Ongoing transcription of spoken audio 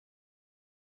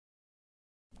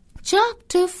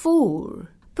Chapter 4: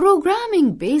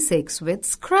 Programming Basics with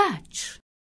Scratch.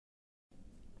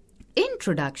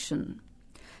 Introduction.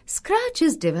 Scratch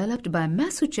is developed by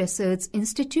Massachusetts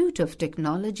Institute of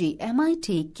Technology,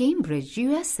 MIT, Cambridge,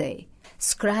 USA.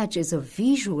 Scratch is a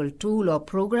visual tool or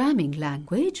programming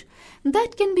language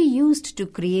that can be used to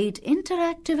create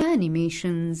interactive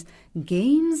animations,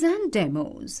 games, and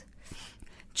demos.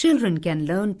 Children can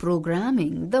learn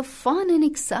programming the fun and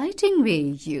exciting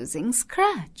way using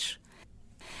Scratch.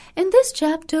 In this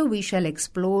chapter, we shall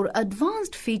explore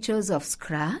advanced features of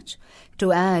Scratch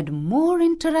to add more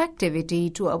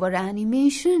interactivity to our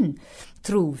animation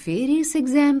through various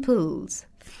examples.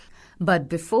 But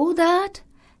before that,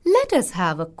 let us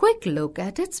have a quick look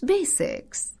at its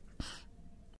basics.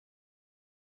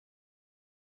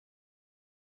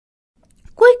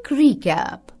 Quick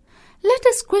recap. Let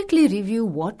us quickly review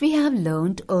what we have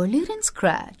learned earlier in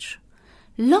Scratch.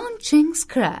 Launching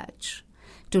Scratch.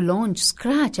 To launch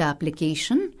Scratch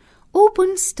application,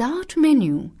 open Start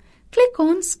menu. Click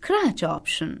on Scratch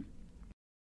option.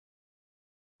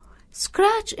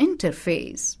 Scratch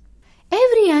interface.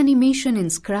 Every animation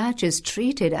in Scratch is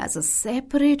treated as a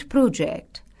separate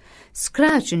project.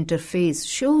 Scratch interface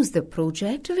shows the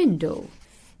project window.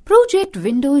 Project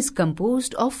window is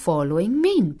composed of following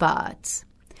main parts.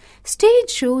 Stage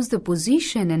shows the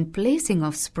position and placing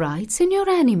of sprites in your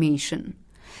animation.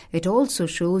 It also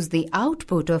shows the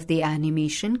output of the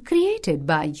animation created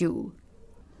by you.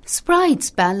 Sprites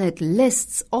palette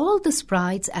lists all the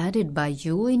sprites added by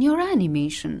you in your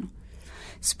animation.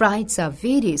 Sprites are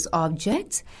various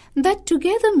objects that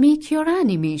together make your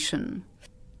animation.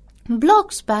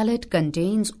 Blocks palette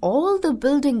contains all the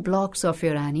building blocks of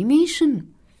your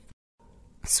animation.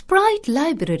 Sprite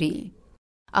library.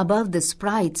 Above the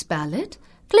Sprites palette,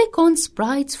 click on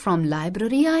Sprites from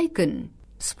Library icon.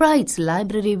 Sprites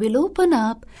library will open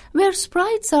up where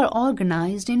sprites are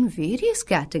organized in various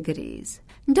categories.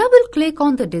 Double-click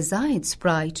on the desired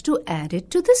sprite to add it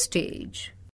to the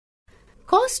stage.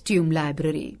 Costume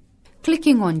library.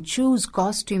 Clicking on Choose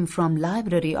Costume from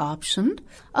Library option,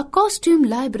 a costume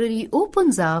library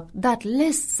opens up that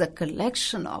lists a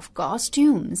collection of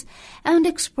costumes and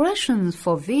expressions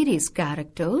for various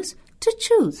characters to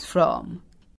choose from.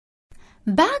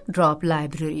 Backdrop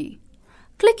library.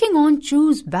 Clicking on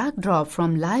Choose Backdrop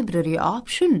from Library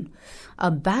option,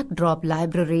 a backdrop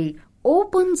library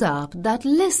opens up that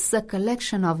lists a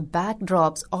collection of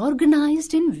backdrops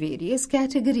organized in various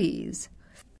categories.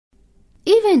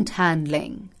 Event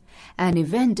handling. An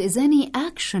event is any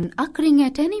action occurring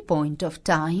at any point of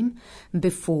time,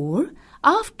 before,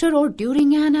 after, or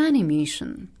during an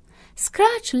animation.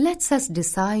 Scratch lets us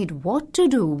decide what to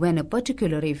do when a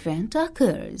particular event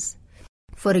occurs.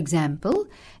 For example,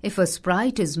 if a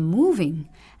sprite is moving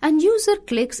and user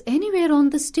clicks anywhere on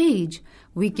the stage,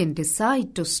 we can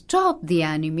decide to stop the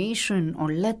animation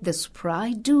or let the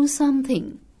sprite do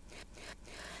something.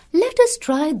 Let us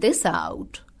try this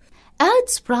out. Add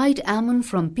sprite Ammon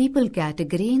from People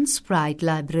category in Sprite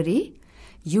library.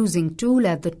 Using tool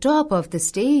at the top of the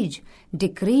stage,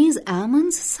 decrease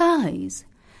Ammon's size.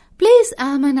 Place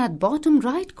Ammon at bottom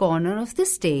right corner of the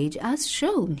stage as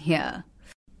shown here.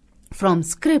 From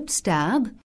Scripts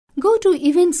tab, go to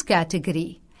Events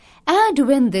category. Add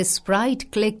when this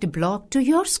sprite clicked block to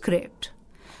your script.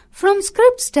 From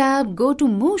Scripts tab, go to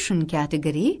Motion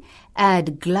category.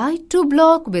 Add glide to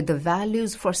block with the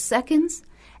values for seconds,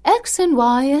 X and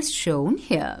Y as shown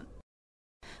here.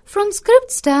 From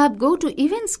Scripts tab, go to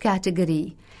Events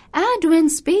category. Add when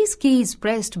space key is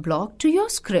pressed block to your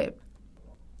script.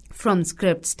 From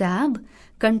Scripts tab,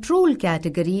 Control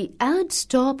category, add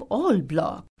Stop All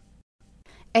block.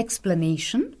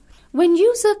 Explanation. When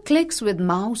user clicks with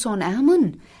mouse on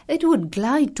Ammon, it would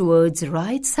glide towards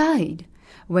right side.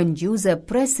 When user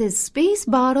presses space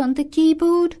bar on the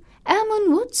keyboard,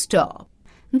 Ammon would stop.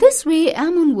 This way,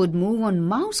 Ammon would move on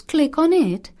mouse click on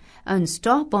it and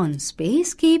stop on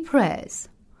space key press.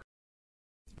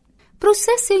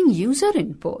 Processing user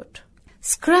input.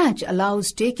 Scratch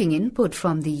allows taking input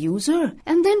from the user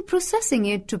and then processing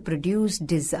it to produce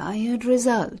desired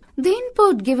result. The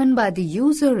input given by the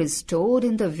user is stored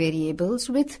in the variables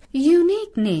with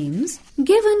unique names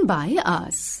given by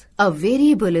us. A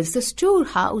variable is the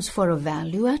storehouse for a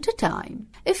value at a time.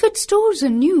 If it stores a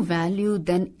new value,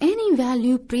 then any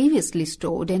value previously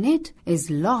stored in it is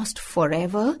lost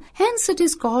forever. Hence, it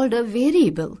is called a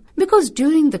variable because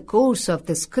during the course of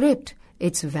the script,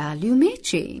 its value may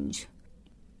change.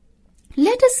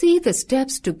 Let us see the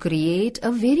steps to create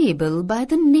a variable by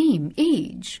the name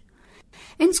age.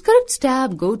 In Scripts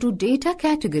tab, go to Data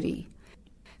category.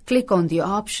 Click on the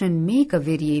option Make a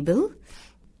Variable.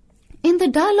 In the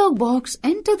dialog box,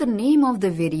 enter the name of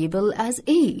the variable as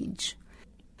age.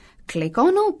 Click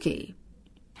on OK.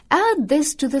 Add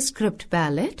this to the script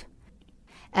palette.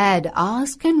 Add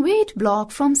Ask and Wait block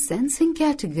from Sensing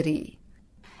category.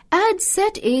 Add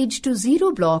Set Age to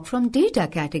 0 block from Data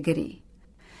category.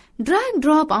 Drag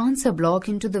drop Answer block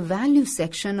into the Value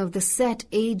section of the Set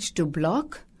Age to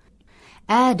block.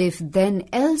 Add If Then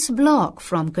Else block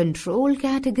from Control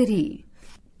category.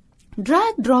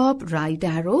 Drag drop right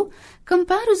arrow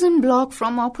comparison block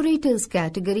from Operators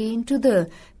category into the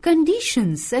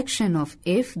Conditions section of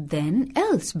If Then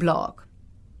Else block.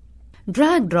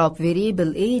 Drag drop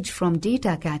variable age from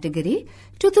Data category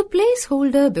to the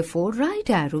placeholder before right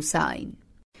arrow sign.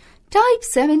 Type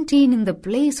 17 in the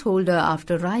placeholder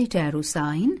after right arrow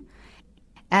sign.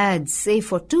 Add Save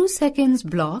for 2 seconds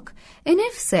block in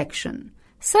If section.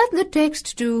 Set the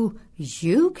text to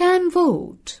You Can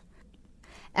Vote.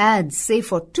 Add Save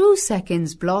for 2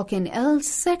 seconds block in Else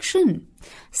section.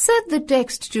 Set the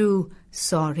text to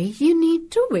Sorry, you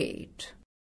need to wait.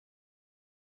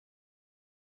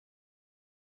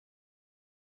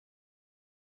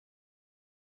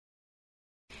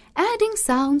 Adding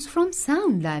sounds from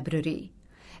Sound Library.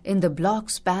 In the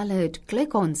Blocks palette,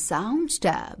 click on Sounds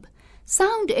tab.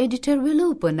 Sound Editor will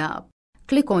open up.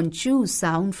 Click on Choose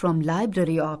Sound from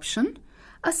Library option.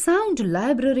 A sound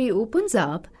library opens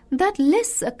up that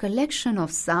lists a collection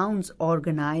of sounds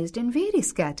organized in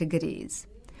various categories.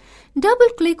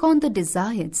 Double-click on the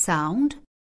desired sound.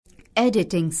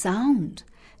 Editing sound.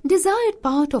 Desired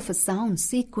part of a sound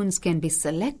sequence can be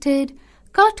selected,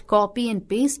 cut, copy and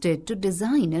paste it to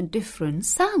design a different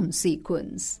sound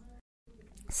sequence.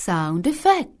 Sound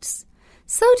effects.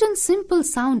 Certain simple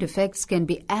sound effects can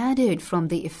be added from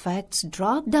the Effects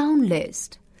drop-down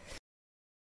list.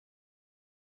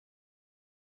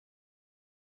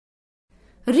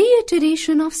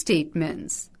 Reiteration of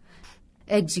statements.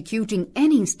 Executing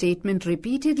any statement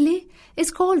repeatedly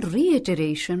is called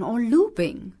reiteration or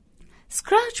looping.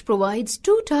 Scratch provides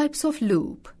 2 types of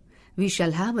loop. We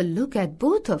shall have a look at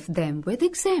both of them with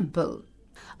example.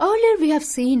 Earlier we have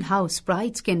seen how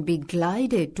sprites can be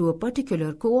glided to a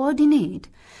particular coordinate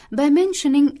by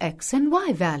mentioning x and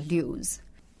y values.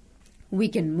 We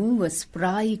can move a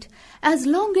sprite as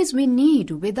long as we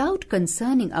need without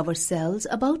concerning ourselves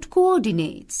about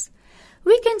coordinates.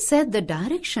 We can set the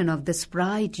direction of the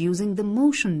sprite using the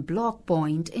motion block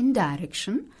point in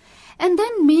direction and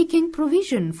then making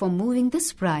provision for moving the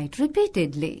sprite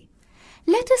repeatedly.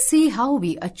 Let us see how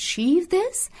we achieve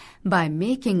this by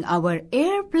making our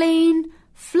airplane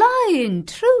fly in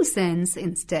true sense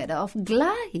instead of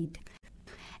glide.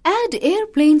 Add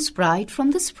airplane sprite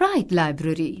from the sprite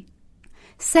library.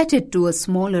 Set it to a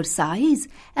smaller size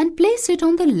and place it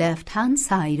on the left-hand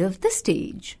side of the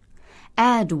stage.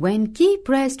 Add When Key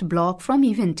Pressed block from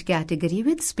Event category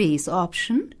with space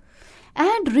option.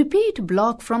 Add Repeat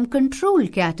block from Control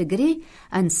category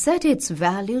and set its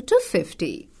value to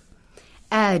 50.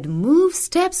 Add Move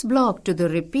Steps block to the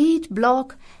Repeat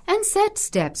block and set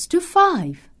steps to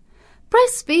 5.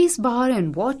 Press space bar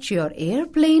and watch your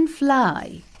airplane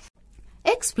fly.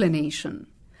 Explanation.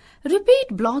 Repeat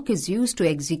block is used to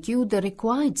execute the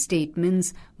required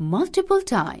statements multiple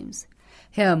times.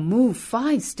 Here Move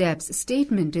 5 steps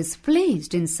statement is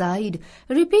placed inside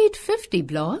Repeat 50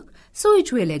 block, so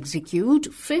it will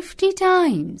execute 50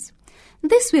 times.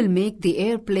 This will make the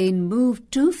airplane move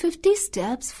 250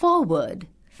 steps forward.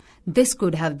 This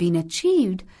could have been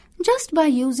achieved just by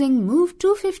using Move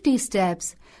 250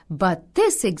 steps, but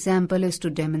this example is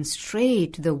to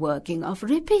demonstrate the working of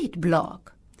Repeat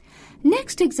block.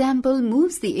 Next example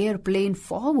moves the airplane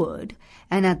forward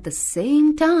and at the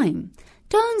same time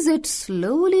turns it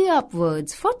slowly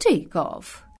upwards for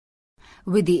takeoff.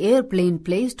 With the airplane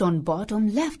placed on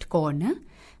bottom left corner,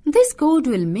 this code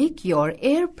will make your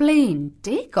airplane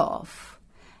take off.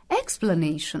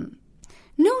 Explanation.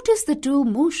 Notice the 2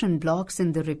 motion blocks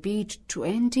in the Repeat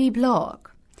 20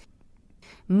 block.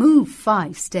 Move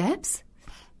 5 steps.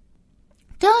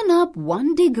 Turn up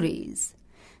 1 degrees.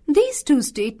 These 2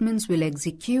 statements will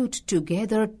execute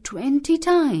together 20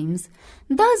 times,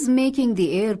 thus making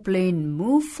the airplane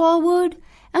move forward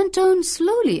and turn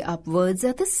slowly upwards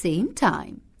at the same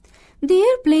time. The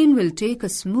airplane will take a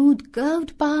smooth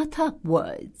curved path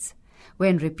upwards.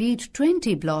 When Repeat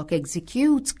 20 block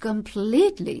executes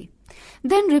completely,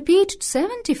 then Repeat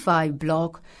 75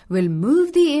 block will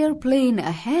move the airplane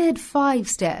ahead 5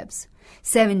 steps.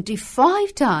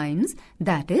 75 times,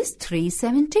 that is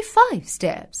 375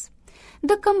 steps.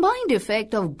 The combined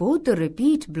effect of both the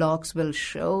Repeat blocks will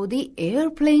show the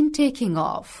airplane taking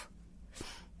off.